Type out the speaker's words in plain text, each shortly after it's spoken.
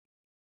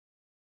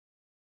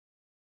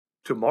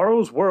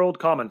Tomorrow's World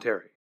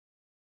Commentary,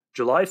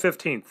 July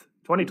 15th,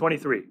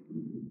 2023.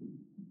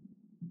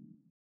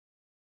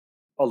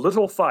 A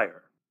Little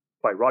Fire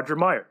by Roger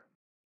Meyer.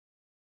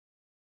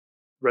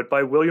 Read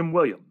by William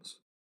Williams.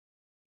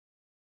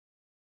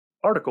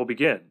 Article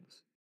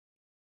begins.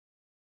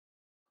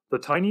 The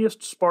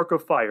tiniest spark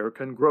of fire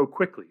can grow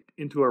quickly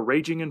into a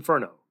raging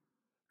inferno,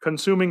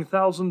 consuming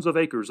thousands of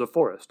acres of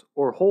forest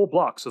or whole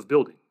blocks of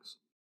buildings.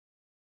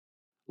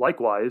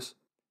 Likewise,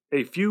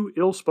 a few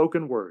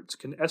ill-spoken words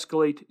can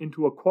escalate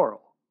into a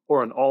quarrel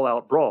or an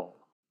all-out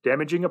brawl,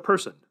 damaging a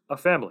person, a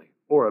family,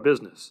 or a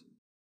business.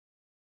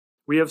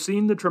 We have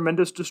seen the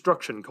tremendous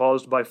destruction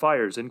caused by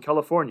fires in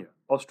California,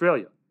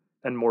 Australia,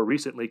 and more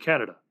recently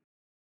Canada.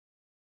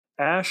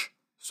 Ash,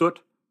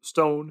 soot,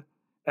 stone,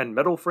 and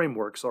metal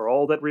frameworks are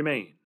all that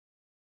remain.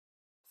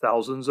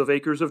 Thousands of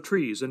acres of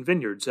trees and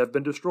vineyards have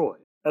been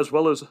destroyed, as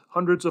well as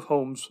hundreds of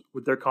homes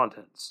with their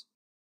contents.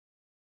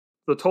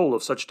 The toll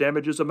of such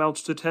damages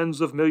amounts to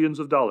tens of millions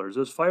of dollars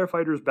as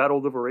firefighters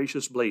battle the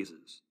voracious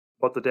blazes,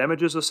 but the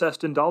damages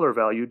assessed in dollar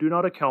value do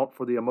not account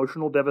for the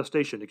emotional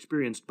devastation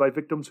experienced by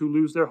victims who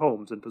lose their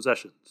homes and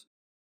possessions.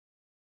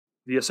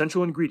 The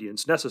essential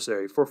ingredients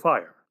necessary for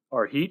fire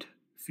are heat,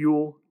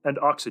 fuel, and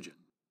oxygen.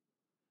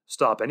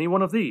 Stop any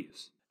one of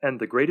these, and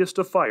the greatest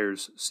of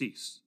fires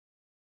cease.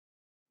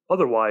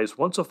 Otherwise,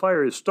 once a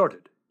fire is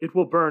started, it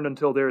will burn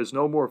until there is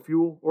no more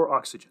fuel or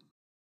oxygen.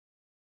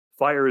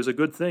 Fire is a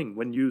good thing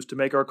when used to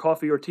make our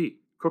coffee or tea,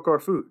 cook our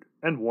food,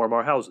 and warm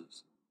our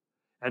houses.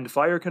 And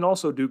fire can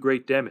also do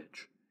great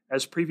damage,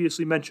 as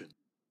previously mentioned.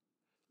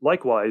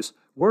 Likewise,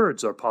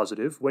 words are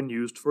positive when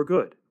used for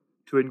good,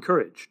 to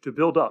encourage, to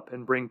build up,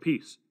 and bring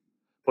peace.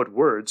 But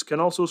words can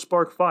also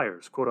spark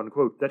fires,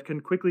 quote-unquote, that can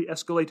quickly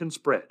escalate and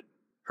spread,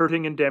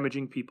 hurting and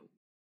damaging people.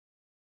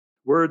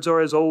 Words are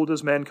as old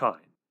as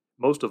mankind.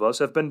 Most of us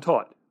have been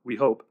taught, we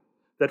hope,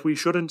 that we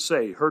shouldn't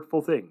say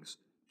hurtful things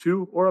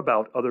to or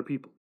about other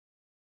people.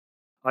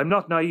 I'm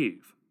not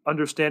naive,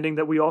 understanding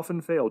that we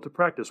often fail to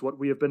practice what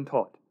we have been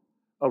taught,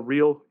 a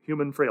real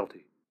human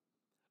frailty.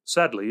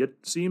 Sadly, it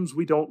seems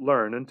we don't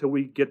learn until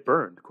we get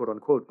burned,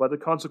 quote-unquote, by the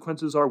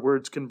consequences our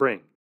words can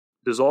bring.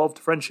 Dissolved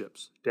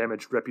friendships,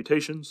 damaged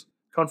reputations,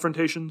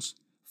 confrontations,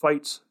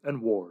 fights,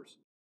 and wars.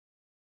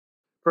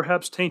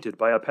 Perhaps tainted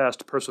by a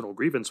past personal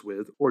grievance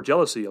with or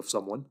jealousy of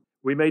someone,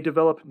 we may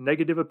develop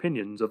negative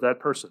opinions of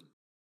that person.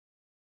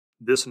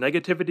 This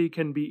negativity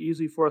can be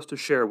easy for us to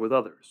share with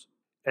others,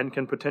 and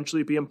can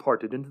potentially be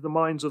imparted into the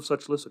minds of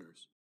such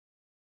listeners.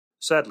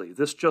 Sadly,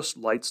 this just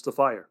lights the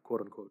fire,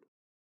 quote-unquote.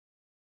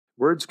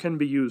 Words can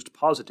be used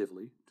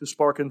positively to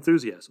spark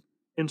enthusiasm,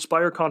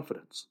 inspire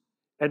confidence,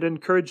 and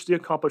encourage the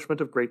accomplishment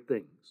of great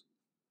things.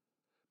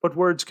 But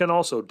words can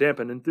also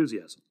dampen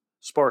enthusiasm,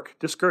 spark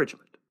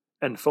discouragement,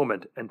 and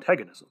foment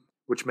antagonism,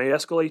 which may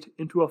escalate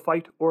into a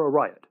fight or a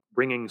riot,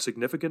 bringing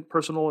significant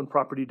personal and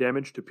property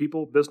damage to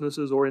people,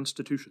 businesses, or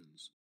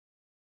institutions.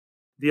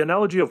 The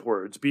analogy of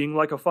words being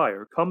like a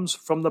fire comes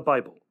from the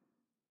Bible.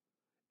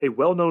 A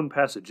well-known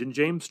passage in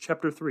James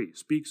chapter 3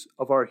 speaks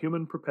of our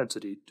human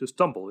propensity to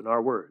stumble in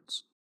our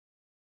words.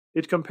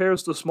 It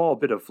compares the small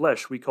bit of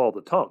flesh we call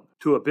the tongue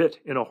to a bit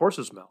in a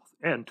horse's mouth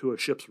and to a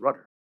ship's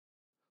rudder.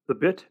 The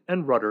bit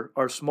and rudder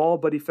are small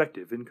but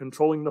effective in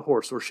controlling the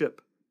horse or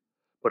ship,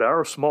 but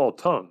our small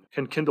tongue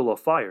can kindle a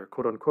fire,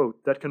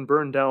 quote-unquote, that can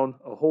burn down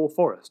a whole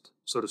forest,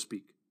 so to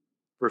speak.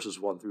 Verses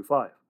 1 through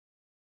 5.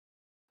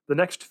 The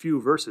next few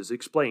verses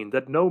explain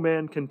that no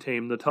man can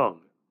tame the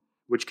tongue,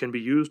 which can be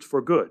used for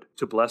good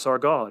to bless our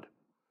God,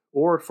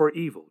 or for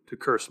evil to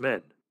curse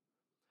men.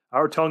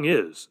 Our tongue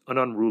is an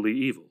unruly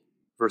evil,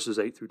 verses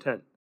 8 through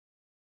 10.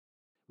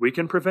 We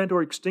can prevent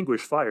or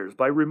extinguish fires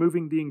by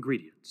removing the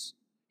ingredients,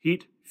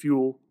 heat,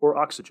 fuel, or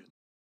oxygen.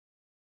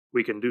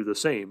 We can do the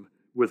same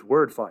with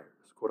word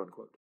fires,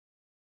 quote-unquote.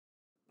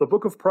 The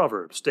book of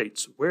Proverbs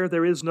states, "Where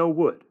there is no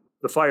wood,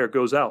 the fire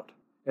goes out,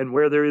 and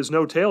where there is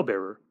no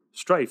talebearer,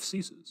 strife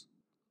ceases.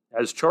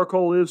 As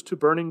charcoal is to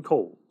burning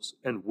coals,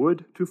 and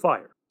wood to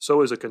fire,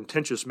 so is a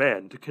contentious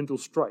man to kindle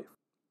strife."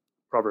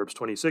 Proverbs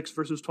 26,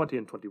 verses 20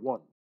 and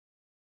 21.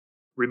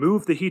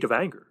 Remove the heat of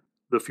anger,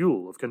 the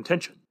fuel of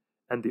contention,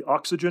 and the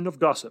oxygen of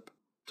gossip,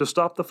 to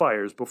stop the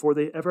fires before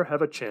they ever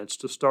have a chance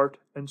to start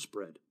and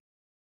spread.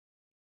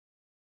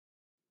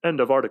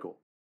 End of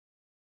article.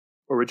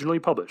 Originally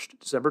published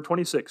December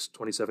 26,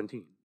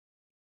 2017.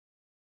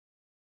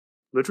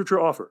 Literature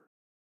offer.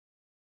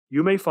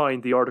 You may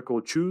find the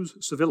article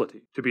Choose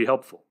Civility to be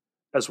helpful,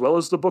 as well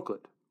as the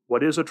booklet,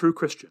 What is a True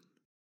Christian?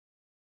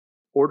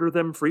 Order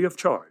them free of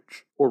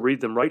charge, or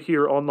read them right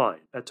here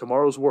online at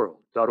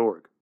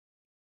tomorrowsworld.org.